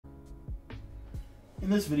In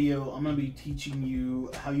this video, I'm going to be teaching you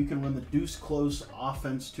how you can run the deuce close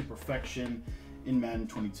offense to perfection in Madden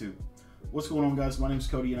 22. What's going on, guys? My name is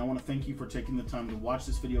Cody, and I want to thank you for taking the time to watch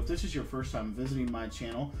this video. If this is your first time visiting my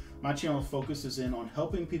channel focus is in on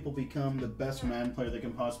helping people become the best Madden player they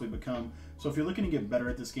can possibly become. So if you're looking to get better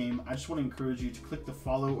at this game, I just want to encourage you to click the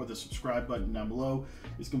follow or the subscribe button down below.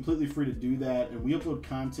 It's completely free to do that, and we upload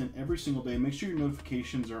content every single day. Make sure your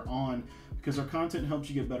notifications are on because our content helps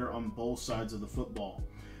you get better on both sides of the football.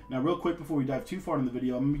 Now, real quick before we dive too far into the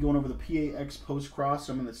video, I'm going to be going over the PAX post cross.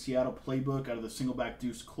 I'm in the Seattle Playbook out of the single back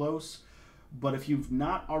deuce close. But if you've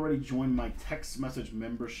not already joined my text message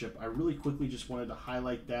membership, I really quickly just wanted to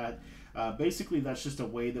highlight that. Basically, that's just a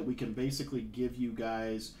way that we can basically give you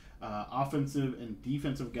guys offensive and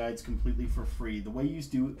defensive guides completely for free. The way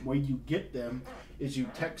you get them is you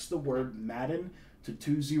text the word Madden to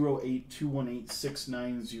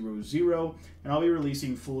 208-218-6900, and I'll be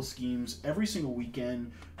releasing full schemes every single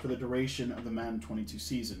weekend for the duration of the Madden 22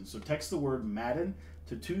 season. So text the word Madden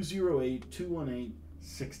to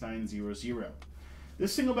 208-218-6900.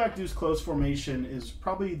 This single back deuce close formation is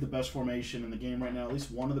probably the best formation in the game right now, at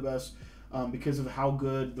least one of the best, because of how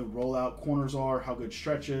good the rollout corners are, how good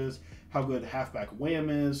stretch is, how good halfback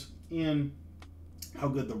wham is, and how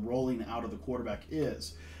good the rolling out of the quarterback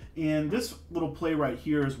is. And this little play right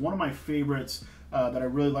here is one of my favorites that I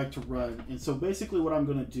really like to run. And so basically what I'm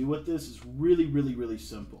going to do with this is really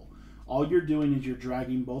simple. All you're doing is you're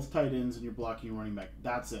dragging both tight ends and you're blocking your running back.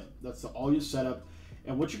 That's it. That's all you set up.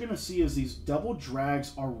 And what you're going to see is these double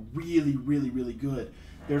drags are really good.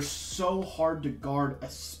 They're so hard to guard,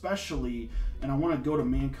 especially, and I want to go to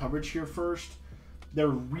man coverage here first. They're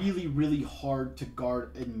really hard to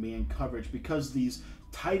guard in man coverage because these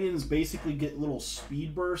tight ends basically get little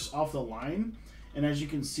speed bursts off the line, and as you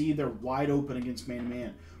can see, they're wide open against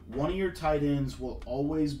man-to-man. One of your tight ends will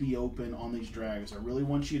always be open on these drags. I really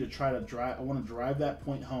want you to try to drive. I want to drive that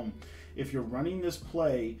point home. If you're running this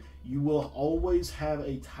play, you will always have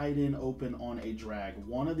a tight end open on a drag.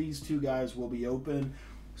 One of these two guys will be open.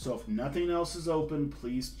 So if nothing else is open,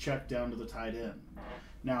 please check down to the tight end.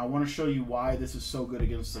 Now I want to show you why this is so good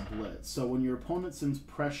against the blitz. So when your opponent sends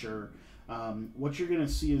pressure, what you're going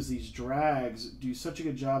to see is these drags do such a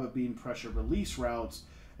good job of being pressure release routes.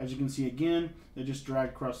 As you can see, again, they just drag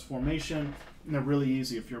across the formation, and they're really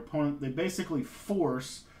easy. If your opponent, they basically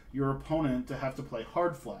force your opponent to have to play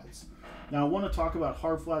hard flats. Now I want to talk about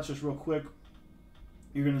hard flats just real quick.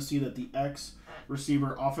 You're going to see that the X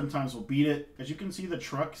receiver oftentimes will beat it. As you can see, the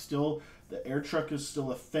air truck is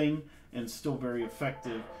still a thing and still very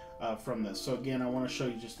effective from this. So again, I want to show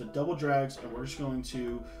you just the double drags, and we're just going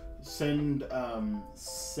to send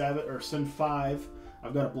 5.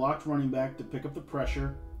 I've got a blocked running back to pick up the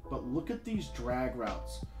pressure, but look at these drag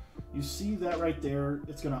routes. You see that right there?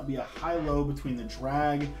 It's going to be a high-low between the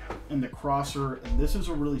drag and the crosser, and this is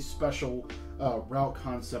a really special route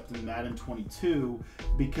concept in Madden 22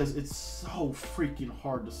 because it's so freaking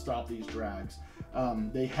hard to stop these drags.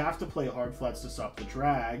 They have to play hard flats to stop the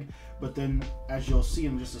drag, but then, as you'll see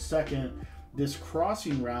in just a second, this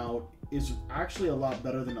crossing route is actually a lot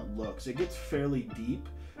better than it looks. It gets fairly deep.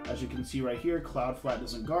 As you can see right here, cloud flat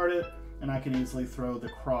doesn't guard it, and I can easily throw the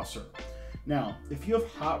crosser. Now, if you have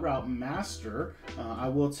Hot Route Master, I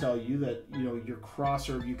will tell you that your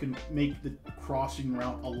crosser, you can make the crossing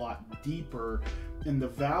route a lot deeper, and the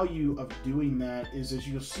value of doing that is, as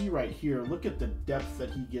you'll see right here, look at the depth that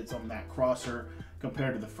he gets on that crosser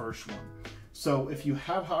compared to the first one. So if you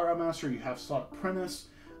have Hot Route Master, you have Slot Apprentice,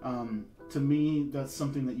 to me, that's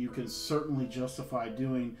something that you can certainly justify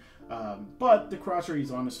doing, but the crosser he's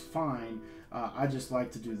on is fine. I just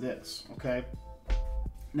like to do this, okay?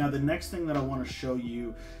 Now, the next thing that I want to show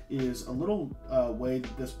you is a little way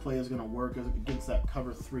that this play is going to work against that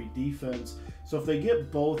cover 3 defense. So if they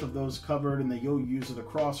get both of those covered and they go use the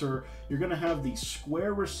crosser, you're going to have the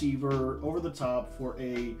square receiver over the top for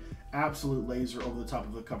a absolute laser over the top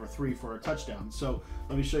of the cover 3 for a touchdown. So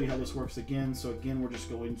let me show you how this works again. So again, we're just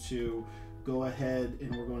going to go ahead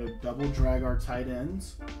and we're going to double drag our tight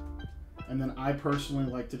ends. And then I personally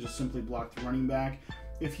like to just simply block the running back.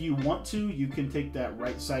 If you want to, you can take that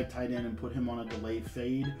right side tight end and put him on a delay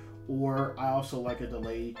fade, or I also like a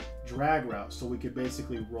delay drag route. So we could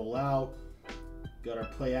basically roll out, got our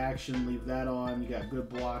play action, leave that on, you got good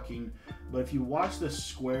blocking. But if you watch this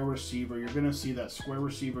square receiver, you're going to see that square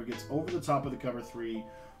receiver gets over the top of the cover 3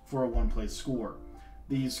 for a one-play score.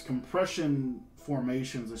 These compression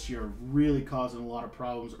formations this year are really causing a lot of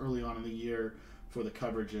problems early on in the year for the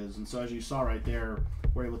coverages, and so as you saw right there,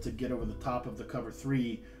 we're able to get over the top of the cover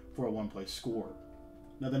 3 for a one-play score.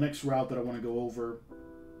 Now the next route that I want to go over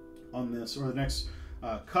on this, or the next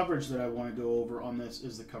coverage that I want to go over on this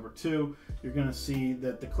is the cover 2. You're going to see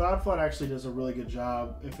that the cloud flat actually does a really good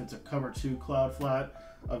job if it's a cover 2 cloud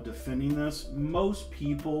flat of defending this. Most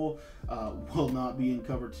people will not be in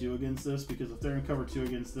cover 2 against this, because if they're in cover 2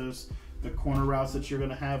 against this, the corner routes that you're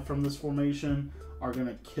going to have from this formation are going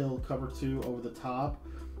to kill cover 2 over the top.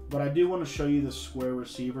 But I do want to show you the square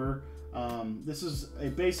receiver. This is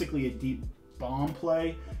basically a deep bomb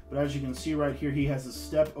play, but as you can see right here, he has a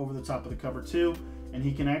step over the top of the cover 2, and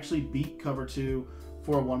he can actually beat cover 2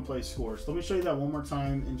 for a one-play score. So let me show you that one more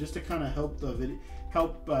time, and just to kind of help the video,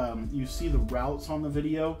 you see the routes on the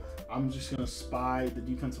video, I'm just going to spy the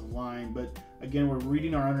defensive line. But again, we're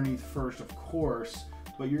reading our underneath first, of course,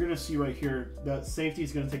 but you're going to see right here that safety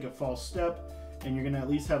is going to take a false step, and you're going to at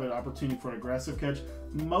least have an opportunity for an aggressive catch.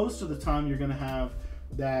 Most of the time, you're going to have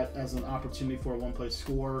that as an opportunity for a one-play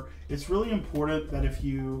score. It's really important that if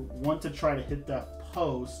you want to try to hit that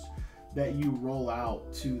post, that you roll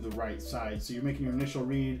out to the right side. So you're making your initial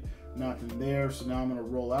read, nothing there, so now I'm going to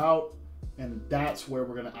roll out, and that's where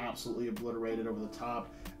we're going to absolutely obliterate it over the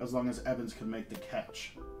top, as long as Evans can make the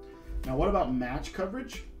catch. Now, what about match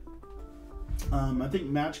coverage? I think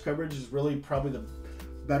match coverage is really probably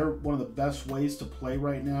one of the best ways to play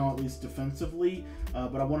right now, at least defensively.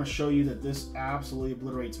 But I want to show you that this absolutely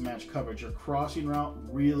obliterates match coverage. Your crossing route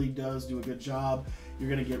really does do a good job. You're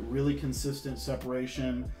going to get really consistent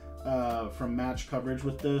separation from match coverage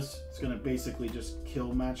with this. It's going to basically just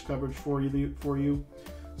kill match coverage for you.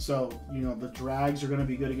 So, you know, the drags are going to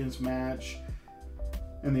be good against match.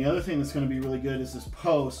 And the other thing that's going to be really good is this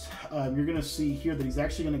post. You're going to see here that he's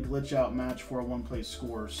actually going to glitch out match for a one-play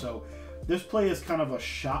score. So this play is kind of a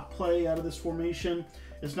shot play out of this formation.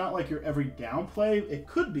 It's not like your every down play. It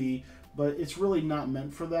could be, but it's really not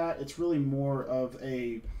meant for that. It's really more of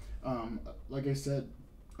a, like I said,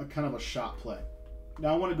 a kind of a shot play.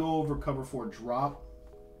 Now I want to go over cover 4 drop.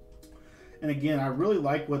 And again, I really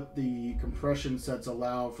like what the compression sets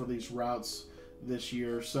allow for these routes this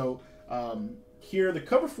year. So here, the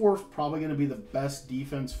cover 4 is probably going to be the best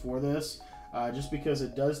defense for this. Just because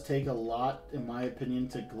it does take a lot, in my opinion,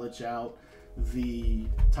 to glitch out the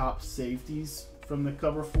top safeties from the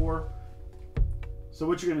cover 4. So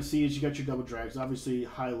what you're going to see is you got your double drags, obviously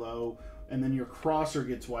high-low, and then your crosser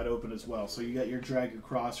gets wide open as well. So you got your drag, your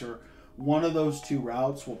crosser. One of those two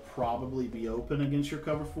routes will probably be open against your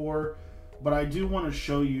cover 4. But I do want to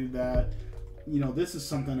show you that, you know, this is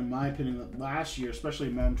something, in my opinion, that last year, especially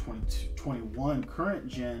Madden 21 current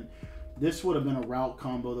gen, this would have been a route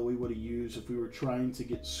combo that we would have used if we were trying to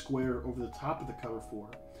get square over the top of the cover 4.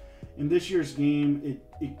 In this year's game,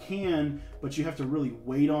 it can, but you have to really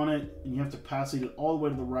wait on it, and you have to pass it all the way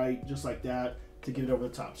to the right, just like that, to get it over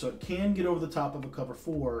the top. So it can get over the top of a cover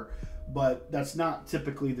 4, but that's not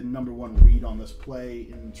typically the #1 read on this play,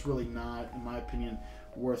 and it's really not, in my opinion,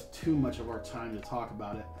 worth too much of our time to talk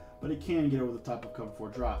about it. But it can get over the top of cover 4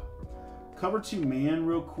 drop. Cover 2 man,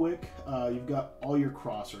 real quick, you've got all your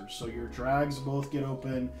crossers. So your drags both get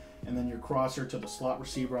open, and then your crosser to the slot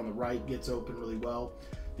receiver on the right gets open really well.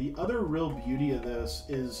 The other real beauty of this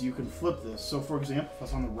is you can flip this. So for example, if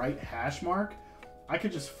it's on the right hash mark, I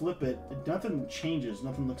could just flip it. Nothing changes.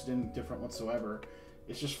 Nothing looks any different whatsoever.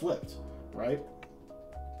 It's just flipped, right?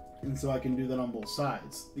 And so I can do that on both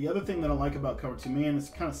sides. The other thing that I like about cover 2 man is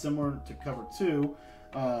kind of similar to cover 2.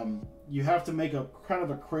 You have to make a kind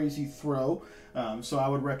of a crazy throw. So I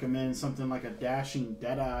would recommend something like a dashing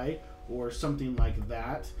deadeye or something like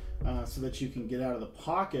that, so that you can get out of the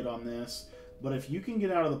pocket on this. But if you can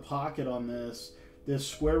get out of the pocket on this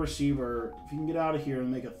square receiver, if you can get out of here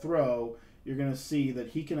and make a throw, you're going to see that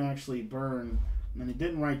he can actually burn. And he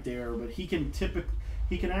didn't right there, but he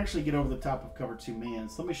can actually get over the top of cover 2 man.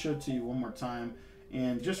 So let me show it to you one more time.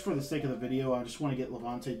 And just for the sake of the video, I just want to get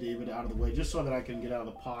Levante David out of the way, just so that I can get out of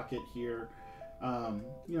the pocket here.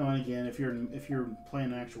 You know, and again, if you're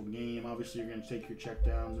playing an actual game, obviously you're going to take your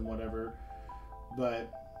checkdowns and whatever.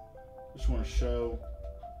 But just want to show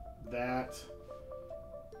that.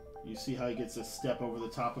 You see how he gets a step over the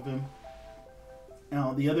top of him.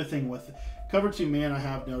 Now, the other thing with cover 2 man, I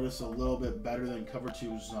have noticed a little bit better than cover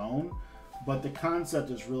 2 zone, but the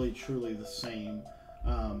concept is really truly the same.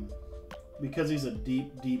 Because he's a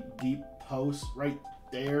deep post right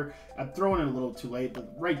there. I'm throwing it a little too late,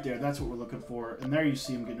 but right there, that's what we're looking for. And there you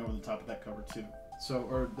see him getting over the top of that cover 2. So,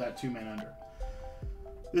 or that 2-man under.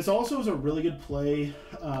 This also is a really good play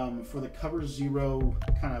for the cover 0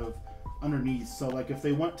 kind of underneath. So like if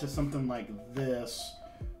they went to something like this,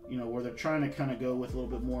 you know, where they're trying to kind of go with a little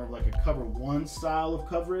bit more of like a cover 1 style of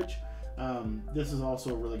coverage, this is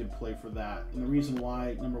also a really good play for that. And the reason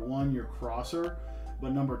why, #1, your crosser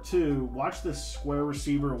But number 2, watch this square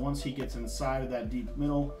receiver. Once he gets inside of that deep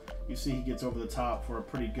middle, you see he gets over the top for a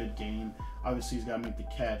pretty good gain. Obviously, he's got to make the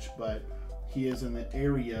catch, but he is in the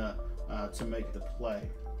area to make the play.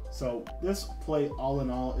 So this play, all in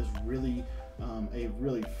all, is really a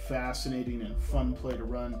really fascinating and fun play to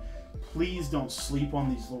run. Please don't sleep on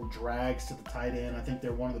these little drags to the tight end. I think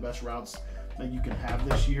they're one of the best routes that you can have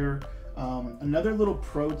this year. Another little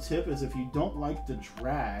pro tip is if you don't like the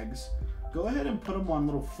drags, go ahead and put them on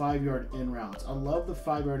little 5-yard in routes. I love the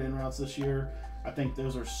 5-yard in routes this year. I think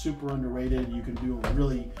those are super underrated. You can do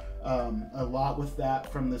really a lot with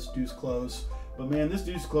that from this Deuce close. But man, this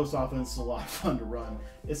Deuce close offense is a lot of fun to run.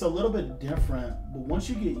 It's a little bit different, but once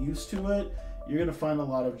you get used to it, you're going to find a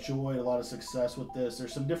lot of joy, a lot of success with this.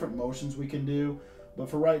 There's some different motions we can do, but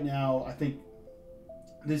for right now, I think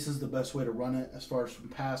this is the best way to run it as far as from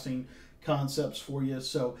passing concepts for you.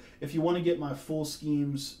 So if you want to get my full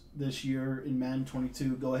schemes this year in Madden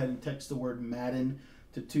 22, go ahead and text the word Madden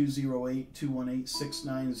to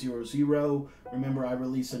 208-218-6900. Remember, I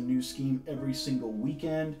release a new scheme every single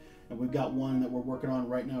weekend, and we've got one that we're working on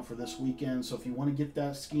right now for this weekend. So if you want to get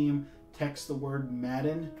that scheme, text the word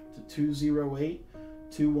Madden to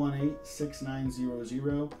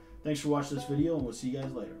 208-218-6900. Thanks for watching this video, and we'll see you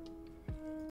guys later.